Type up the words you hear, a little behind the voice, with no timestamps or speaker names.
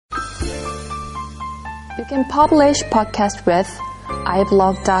You can publish podcast with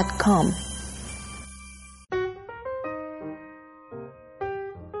iblog.com.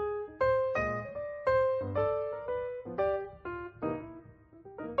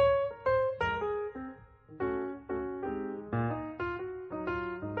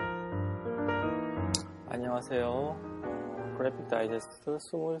 안녕하세요. 그래픽 다이제스트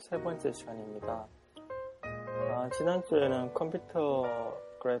 23번째 시간입니다. 지난주에는 컴퓨터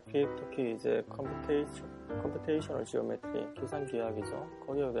그래픽, 특히 이제 컴퓨테이셔널 지오메트리, 계산기하기죠.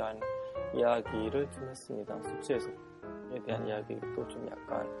 거기에 대한 이야기를 좀 했습니다. 수치 해석에 대한 이야기도 좀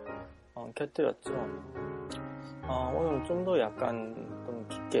약간 곁들였죠. 오늘은 좀 더 약간 좀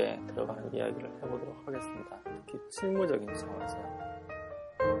깊게 들어가는 이야기를 해보도록 하겠습니다. 특히 실무적인 차원에서요.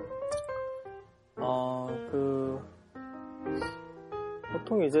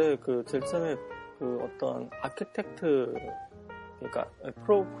 보통 이제 제일 처음에 어떤 아키텍트, 그러니까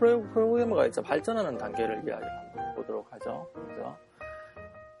프로그래머가 이제 발전하는 단계를 이야기해 보도록 하죠. 그죠?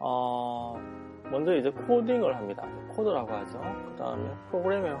 먼저 이제 코딩을 합니다. 코드라고 하죠. 그 다음에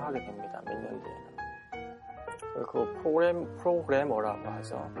프로그래밍을 하게 됩니다. 몇 년 뒤에는. 프로그래머라고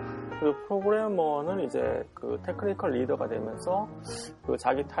하죠. 그리고 프로그래머는 이제 테크니컬 리더가 되면서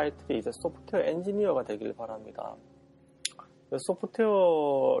자기 타이틀이 이제 소프트웨어 엔지니어가 되길 바랍니다.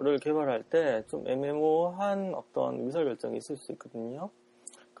 소프트웨어를 개발할 때 좀 애매모호한 어떤 의사결정이 있을 수 있거든요.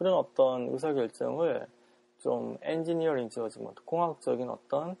 그런 어떤 의사결정을 좀 엔지니어링 지어지면 공학적인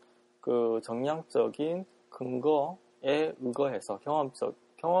어떤 정량적인 근거에 의거해서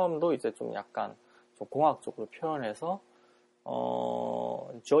경험도 이제 좀 약간 좀 공학적으로 표현해서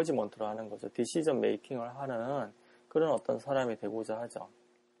저지먼트를 하는 거죠. 디시전 메이킹을 하는 그런 어떤 사람이 되고자 하죠.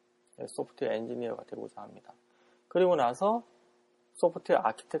 소프트웨어 엔지니어가 되고자 합니다. 그리고 나서 소프트웨어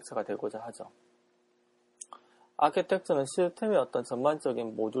아키텍처가 되고자 하죠. 아키텍처는 시스템의 어떤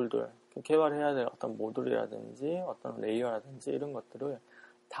전반적인 모듈들, 개발해야 될 어떤 모듈이라든지 어떤 레이어라든지 이런 것들을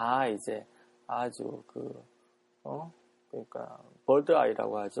다 이제 아주 그러니까 벌드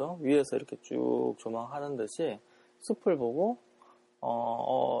아이라고 하죠. 위에서 이렇게 쭉 조망하는 듯이 숲을 보고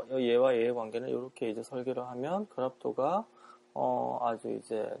얘와 얘의 관계는 이렇게 이제 설계를 하면 결합도가 아주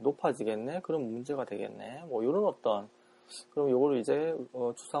이제 높아지겠네. 그런 문제가 되겠네. 뭐 이런 어떤 그럼 요거를 이제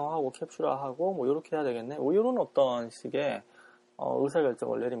추상화하고 캡슐화하고 뭐 이렇게 해야 되겠네. 뭐 이런 어떤 식의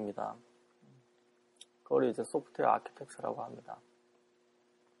의사결정을 내립니다. 그걸 이제 소프트웨어 아키텍처라고 합니다.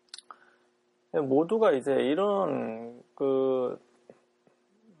 모두가 이제 이런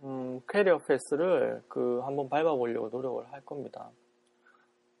캐리어 패스를 한번 밟아보려고 노력을 할 겁니다.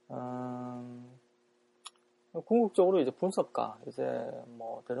 궁극적으로 이제 분석가 이제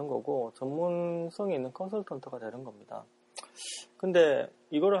뭐 되는 거고 전문성이 있는 컨설턴트가 되는 겁니다. 근데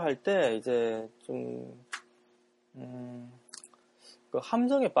이거를 할 때 이제 좀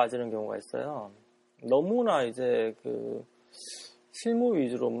함정에 빠지는 경우가 있어요. 너무나 이제 실무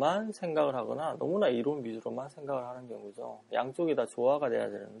위주로만 생각을 하거나 너무나 이론 위주로만 생각을 하는 경우죠. 양쪽이 다 조화가 돼야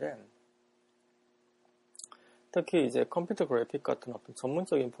되는데 특히 이제 컴퓨터 그래픽 같은 어떤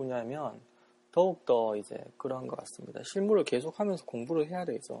전문적인 분야면 더욱더 이제 그러한 것 같습니다. 실무를 계속하면서 공부를 해야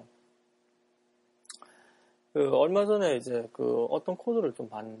되죠. 얼마 전에 이제 어떤 코드를 좀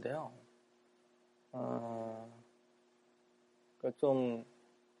봤는데요. 좀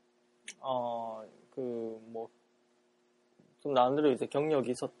나름대로 이제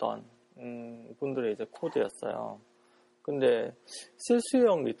경력이 있었던 분들의 이제 코드였어요. 근데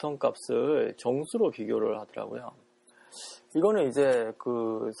실수형 리턴 값을 정수로 비교를 하더라고요. 이거는 이제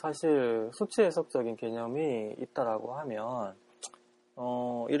사실 수치 해석적인 개념이 있다라고 하면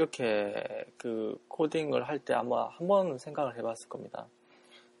이렇게 코딩을 할 때 아마 한번 생각을 해봤을 겁니다.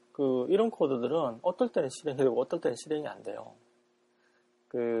 이런 코드들은 어떨 때는 실행이 되고 어떨 때는 실행이 안 돼요.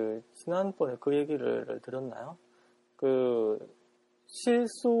 지난번에 그 얘기를 들었나요?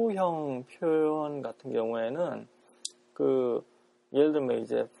 실수형 표현 같은 경우에는 예를 들면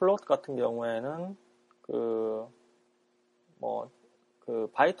이제 플롯 같은 경우에는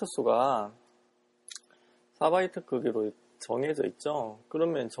바이트 수가 4바이트 크기로 정해져 있죠.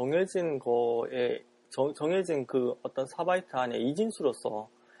 그러면 정해진 정해진 어떤 4바이트 안에 이진수로서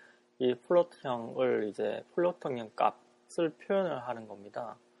이 플롯형형 값을 표현을 하는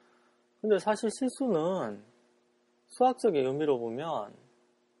겁니다. 근데 사실 실수는 수학적인 의미로 보면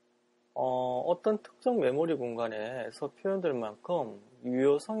어떤 특정 메모리 공간에서 표현될 만큼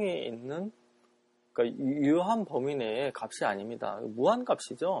유효성이 있는, 그러니까 유효한 범위 내의 값이 아닙니다. 무한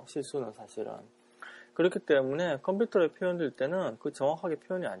값이죠. 실수는 사실은. 그렇기 때문에 컴퓨터에 표현될 때는 정확하게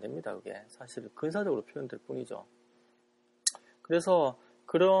표현이 안 됩니다. 그게 사실 근사적으로 표현될 뿐이죠. 그래서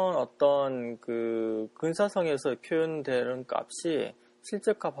그런 어떤 근사성에서 표현되는 값이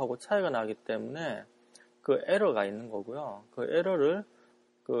실제 값하고 차이가 나기 때문에 그 에러가 있는 거고요. 그 에러를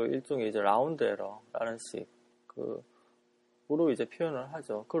그 일종의 이제 라운드 에러라는 식으로 이제 표현을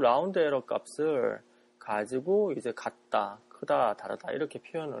하죠. 그 라운드 에러 값을 가지고 이제 같다, 크다, 다르다 이렇게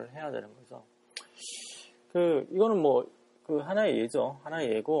표현을 해야 되는 거죠. 이거는 뭐 그 하나의 예죠.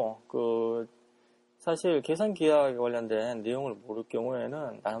 하나의 예고 사실 계산 기하학에 관련된 내용을 모를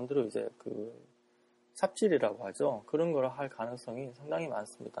경우에는 나름대로 이제 삽질이라고 하죠. 그런 걸 할 가능성이 상당히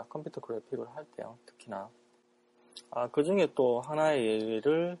많습니다. 컴퓨터 그래픽을 할 때요, 특히나. 그 중에 또 하나의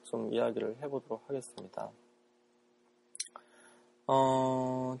예를 좀 이야기를 해보도록 하겠습니다.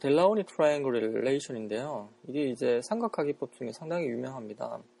 델라우니 트라이앵글 릴레이션인데요. 이게 이제 삼각하기법 중에 상당히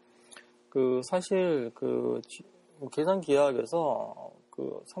유명합니다. 사실 계산 기하학에서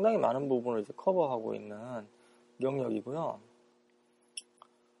상당히 많은 부분을 이제 커버하고 있는 영역이고요.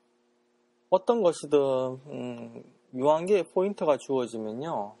 어떤 것이든 유한계의 포인터가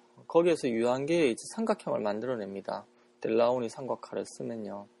주어지면요, 거기에서 유한계의 이제 삼각형을 만들어냅니다. 델라우니 삼각화를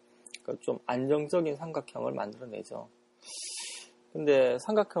쓰면요, 좀 안정적인 삼각형을 만들어내죠. 근데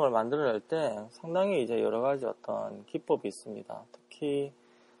삼각형을 만들어낼 때 상당히 이제 여러 가지 어떤 기법이 있습니다. 특히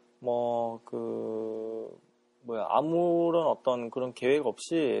아무런 어떤 그런 계획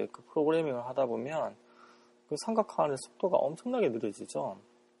없이 프로그래밍을 하다 보면 삼각화하는 속도가 엄청나게 느려지죠.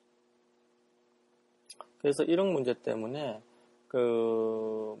 그래서 이런 문제 때문에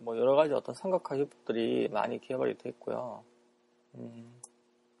여러 가지 어떤 삼각화 기법들이 많이 개발이 됐고요.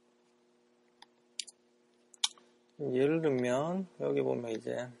 예를 들면 여기 보면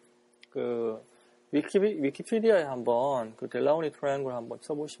이제 위키피디아에 한번 델라우니 트라이앵글 한번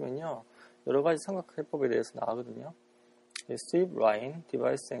쳐보시면요, 여러 가지 삼각화 기법에 대해서 나오거든요. 스윕 라인,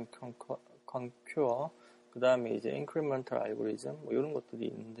 디바이스 앤 컨큐어, 그 다음에 이제 인크리멘털 알고리즘, 이런 것들이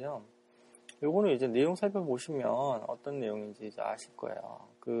있는데요. 요거는 이제 내용 살펴보시면 어떤 내용인지 이제 아실 거예요.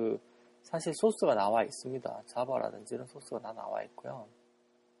 사실 소스가 나와 있습니다. 자바라든지 이런 소스가 다 나와 있고요.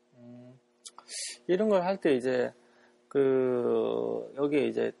 이런 걸 할 때 이제 여기에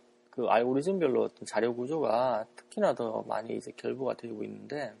이제 알고리즘별로 어떤 자료 구조가 특히나 더 많이 이제 결부가 되고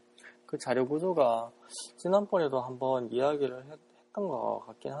있는데, 그 자료 구조가 지난번에도 한번 이야기를 했던 것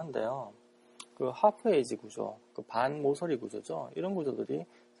같긴 한데요. 하프 에이지 구조, 반 모서리 구조죠. 이런 구조들이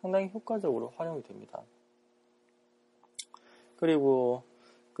상당히 효과적으로 활용이 됩니다. 그리고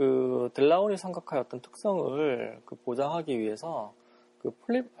델라우니 삼각화의 어떤 특성을 보장하기 위해서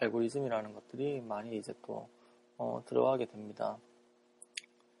플립 알고리즘이라는 것들이 많이 이제 또 들어가게 됩니다.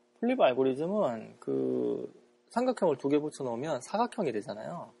 플립 알고리즘은 삼각형을 두 개 붙여 놓으면 사각형이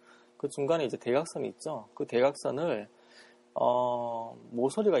되잖아요. 그 중간에 이제 대각선이 있죠. 그 대각선을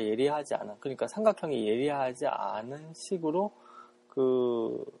모서리가 예리하지 않은, 그러니까 삼각형이 예리하지 않은 식으로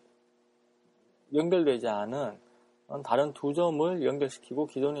연결되지 않은 다른 두 점을 연결시키고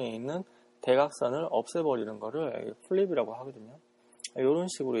기존에 있는 대각선을 없애버리는 거를 플립이라고 하거든요. 이런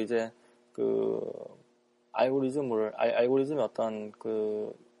식으로 이제 알고리즘의 어떤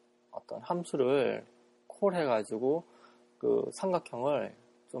함수를 콜해가지고 삼각형을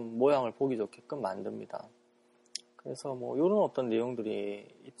좀 모양을 보기 좋게끔 만듭니다. 그래서 이런 어떤 내용들이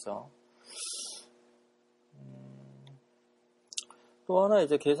있죠. 또 하나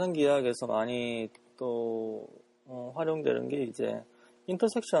이제 계산 기하학에서 많이 또 활용되는 게 이제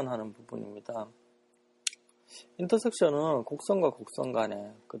인터섹션 하는 부분입니다. 인터섹션은 곡선과 곡선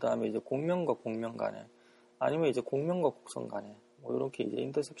간에, 그 다음에 이제 곡면과 곡면 간에, 아니면 이제 곡면과 곡선 간에 이렇게 이제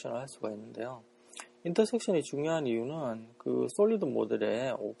인터섹션을 할 수가 있는데요. 인터섹션이 중요한 이유는 솔리드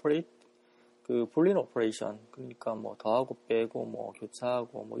모델의 불린 오퍼레이션, 그러니까 더하고 빼고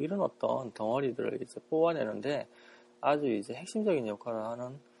교차하고 이런 어떤 덩어리들을 이제 뽑아내는데 아주 이제 핵심적인 역할을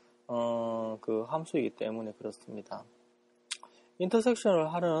하는 함수이기 때문에 그렇습니다.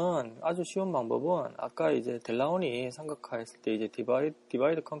 인터섹션을 하는 아주 쉬운 방법은 아까 이제 델라우니 삼각화했을 때 이제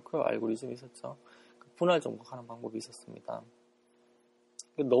디바이드 컨큐어 알고리즘이 있었죠. 분할 정복하는 방법이 있었습니다.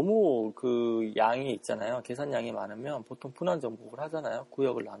 너무 양이 있잖아요. 계산량이 많으면 보통 분할 정복을 하잖아요.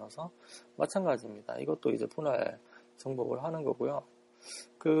 구역을 나눠서. 마찬가지입니다. 이것도 이제 분할 정복을 하는 거고요.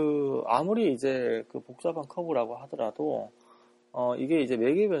 아무리 이제 복잡한 커브라고 하더라도, 이게 이제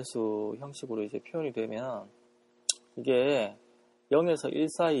매개변수 형식으로 이제 표현이 되면, 이게 0에서 1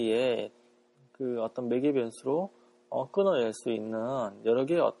 사이에 어떤 매개변수로 끊어낼 수 있는 여러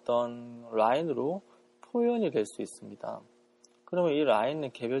개의 어떤 라인으로 표현이 될 수 있습니다. 그러면 이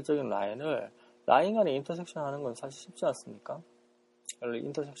라인은 개별적인 라인 간에 인터섹션 하는 건 사실 쉽지 않습니까?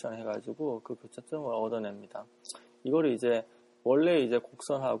 인터섹션 해가지고 그 교차점을 얻어냅니다. 이거를 이제 원래 이제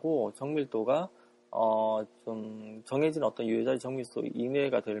곡선하고 정밀도가 좀 정해진 어떤 유효자리 정밀도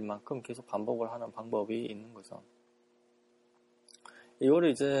이내가 될 만큼 계속 반복을 하는 방법이 있는 거죠. 이거를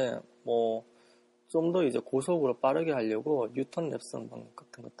이제 좀 더 이제 고속으로 빠르게 하려고 뉴턴 랩선 방법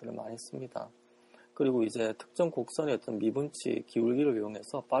같은 것들을 많이 씁니다. 그리고 이제 특정 곡선의 어떤 미분치 기울기를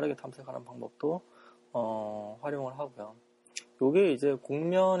이용해서 빠르게 탐색하는 방법도 활용을 하고요. 요게 이제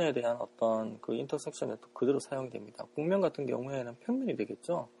곡면에 대한 어떤 그 인터섹션에 또 그대로 사용이 됩니다. 곡면 같은 경우에는 평면이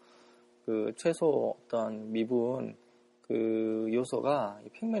되겠죠. 그 최소 어떤 미분 그 요소가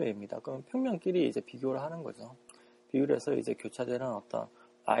평면이 됩니다. 그럼 평면끼리 이제 비교를 하는 거죠. 비교를 해서 이제 교차되는 어떤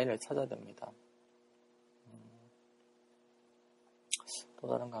라인을 찾아야 됩니다. 또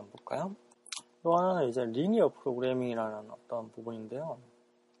다른 거 한번 볼까요? 또 하나는 이제 리니어 프로그래밍이라는 어떤 부분인데요.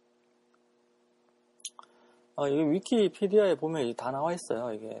 이게 위키피디아에 보면 다 나와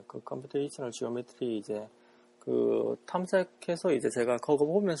있어요. 이게 그 컴퓨테이셔널 지오메트리 이제 그 탐색해서 이제 제가 그거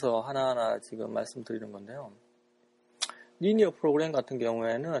보면서 하나하나 지금 말씀드리는 건데요. 리니어 프로그램 같은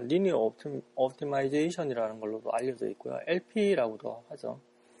경우에는 리니어 옵티마이제이션이라는 걸로도 알려져 있고요. LP라고도 하죠.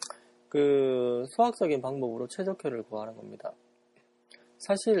 그 수학적인 방법으로 최적화를 구하는 겁니다.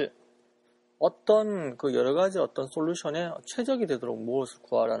 사실 어떤 그 여러 가지 어떤 솔루션에 최적이 되도록 무엇을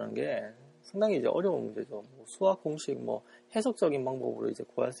구하라는 게 상당히 이제 어려운 문제죠. 뭐 수학 공식, 뭐 해석적인 방법으로 이제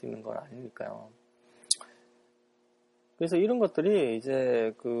구할 수 있는 건 아니니까요. 그래서 이런 것들이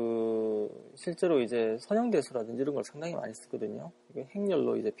이제 그 실제로 이제 선형대수라든지 이런 걸 상당히 많이 쓰거든요.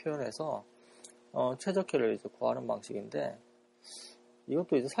 행렬로 이제 표현해서 최적화를 이제 구하는 방식인데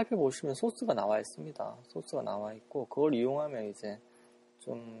이것도 이제 살펴보시면 소스가 나와 있습니다. 소스가 나와 있고 그걸 이용하면 이제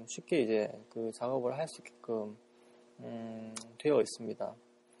좀 쉽게 이제 그 작업을 할 수 있게끔 되어 있습니다.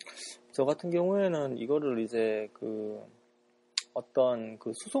 저 같은 경우에는 이거를 이제 그 어떤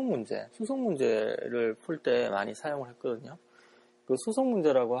그 수속 문제를 풀 때 많이 사용을 했거든요. 그 수속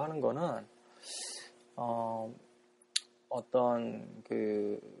문제라고 하는 거는 어떤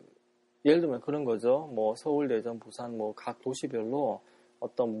그 예를 들면 그런 거죠. 뭐 서울, 대전, 부산 뭐 각 도시별로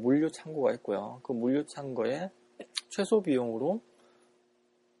어떤 물류 창고가 있고요. 그 물류 창고에 최소 비용으로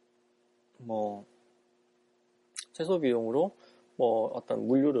뭐 어떤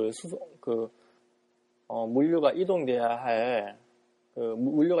물류를 물류가 이동돼야 할 그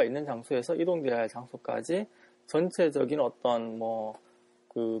물류가 있는 장소에서 이동돼야 할 장소까지 전체적인 어떤 뭐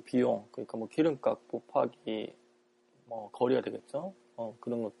그 비용, 그러니까 뭐 기름값 곱하기 뭐 거리가 되겠죠.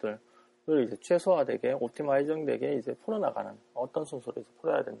 그런 것들을 이제 최소화되게 옵티마이징되게 이제 풀어나가는 어떤 순서로 이제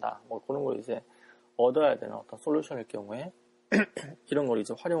풀어야 된다. 뭐 그런 걸 이제 얻어야 되는 어떤 솔루션일 경우에 이런 걸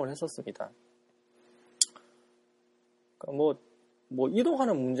이제 활용을 했었습니다. 그러니까 뭐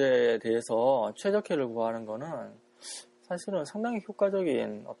이동하는 문제에 대해서 최적화를 구하는 거는 사실은 상당히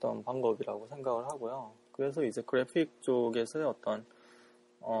효과적인 어떤 방법이라고 생각을 하고요. 그래서 이제 그래픽 쪽에서의 어떤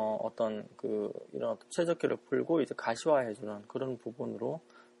그 이런 어떤 최적화를 풀고 이제 가시화해주는 그런 부분으로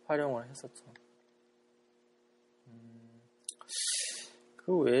활용을 했었죠.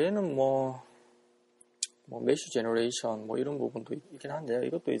 그 외에는 뭐 메쉬 제너레이션 뭐 이런 부분도 있긴 한데요.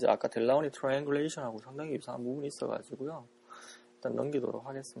 이것도 이제 아까 델라우니 트라이앵글레이션하고 상당히 유사한 부분이 있어가지고요. 일단 넘기도록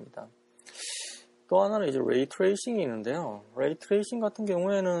하겠습니다. 또 하나는 이제 레이 트레이싱이 있는데요. 레이 트레이싱 같은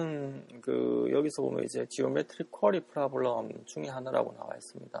경우에는 그 여기서 보면 이제 지오메트릭 쿼리 프로블럼 중에 하나라고 나와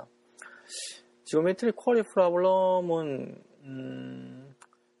있습니다. 지오메트릭 쿼리 프로블럼은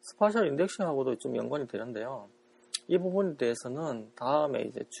스파셜 인덱싱하고도 좀 연관이 되는데요. 이 부분에 대해서는 다음에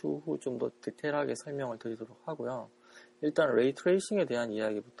이제 추후 좀 더 디테일하게 설명을 드리도록 하고요. 일단 레이 트레이싱에 대한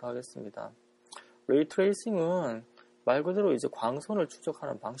이야기부터 하겠습니다. 레이 트레이싱은 말 그대로 이제 광선을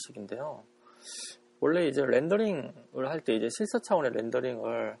추적하는 방식인데요. 원래 이제 렌더링을 할 때 이제 실사 차원의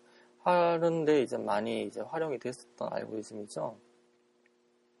렌더링을 하는데 이제 많이 이제 활용이 됐었던 알고리즘이죠.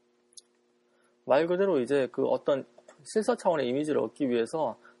 말 그대로 이제 그 어떤 실사 차원의 이미지를 얻기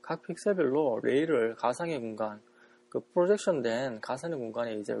위해서 각 픽셀별로 레이를 가상의 공간, 그 프로젝션된 가상의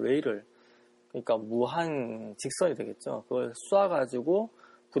공간에 이제 레이를, 그러니까 무한 직선이 되겠죠. 그걸 쏴가지고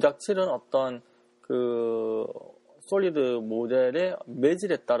부닥치는 어떤 그 솔리드 모델의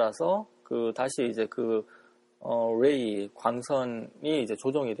매질에 따라서 그 다시 이제 그 레이 광선이 이제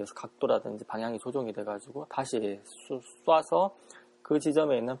조정이 돼서 각도라든지 방향이 조정이 돼가지고 다시 쏴서 그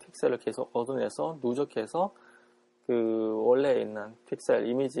지점에 있는 픽셀을 계속 얻어내서 누적해서 그 원래 있는 픽셀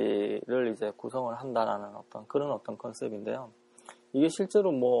이미지를 이제 구성을 한다라는 그런 컨셉인데요. 이게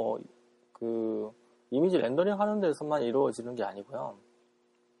실제로 뭐 그 이미지 렌더링 하는 데서만 이루어지는 게 아니고요.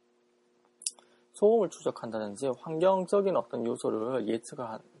 소음을 추적한다든지 환경적인 어떤 요소를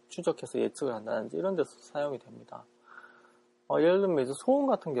추적해서 예측을 한다든지 이런 데서 사용이 됩니다. 예를 들면 이제 소음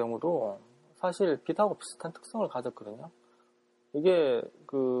같은 경우도 사실 빛하고 비슷한 특성을 가졌거든요. 이게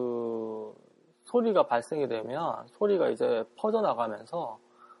그 소리가 발생이 되면 소리가 이제 퍼져나가면서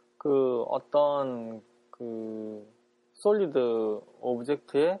그 어떤 그 솔리드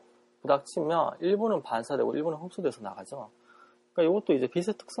오브젝트의 부닥치면 일부는 반사되고 일부는 흡수돼서 나가죠. 그러니까 이것도 이제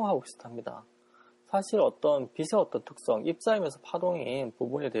빛의 특성하고 비슷합니다. 사실 어떤 빛의 어떤 특성, 입자임에서 파동인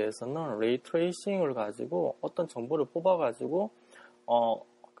부분에 대해서는 레이 트레이싱을 가지고 어떤 정보를 뽑아가지고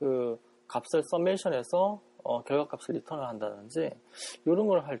그 값을 서메이션해서 결과값을 리턴을 한다든지 이런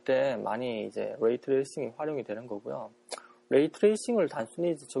걸 할 때 많이 이제 레이 트레이싱이 활용이 되는 거고요. 레이 트레이싱을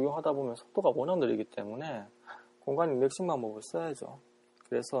단순히 이제 적용하다 보면 속도가 워낙 느리기 때문에 공간 인덱싱 방법을 써야죠.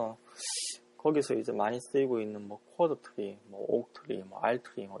 그래서 거기서 이제 많이 쓰이고 있는 뭐 쿼드 트리, 뭐 옥 트리, 뭐 알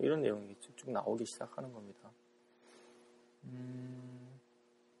트리 뭐 이런 내용이 쭉쭉 나오기 시작하는 겁니다.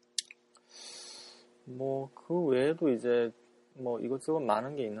 뭐 그 외에도 이제 뭐 이것저것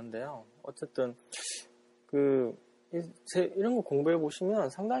많은 게 있는데요. 어쨌든 이런 거 공부해 보시면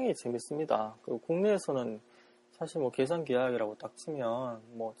상당히 재밌습니다. 국내에서는 사실 뭐 계산기하학이라고 딱 치면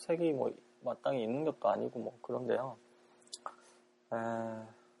뭐 책이 뭐 마땅히 있는 것도 아니고 뭐 그런데요.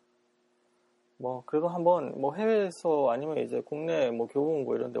 뭐 그래도 한번 뭐 해외에서 아니면 이제 국내 뭐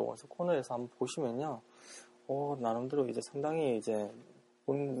교보문고 이런 데 와서 코너에서 한번 보시면요. 나름대로 이제 상당히 이제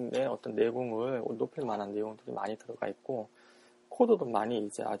본의 어떤 내공을 높일 만한 내용들이 많이 들어가 있고 코드도 많이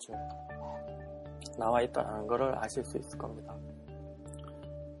이제 아주 나와 있다는 것을 아실 수 있을 겁니다.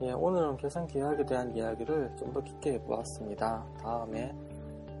 예, 오늘은 계산기하학에 대한 이야기를 좀 더 깊게 해보았습니다. 다음에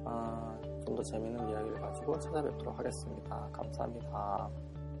좀 더 재밌는 이야기를 가지고 찾아뵙도록 하겠습니다. 감사합니다.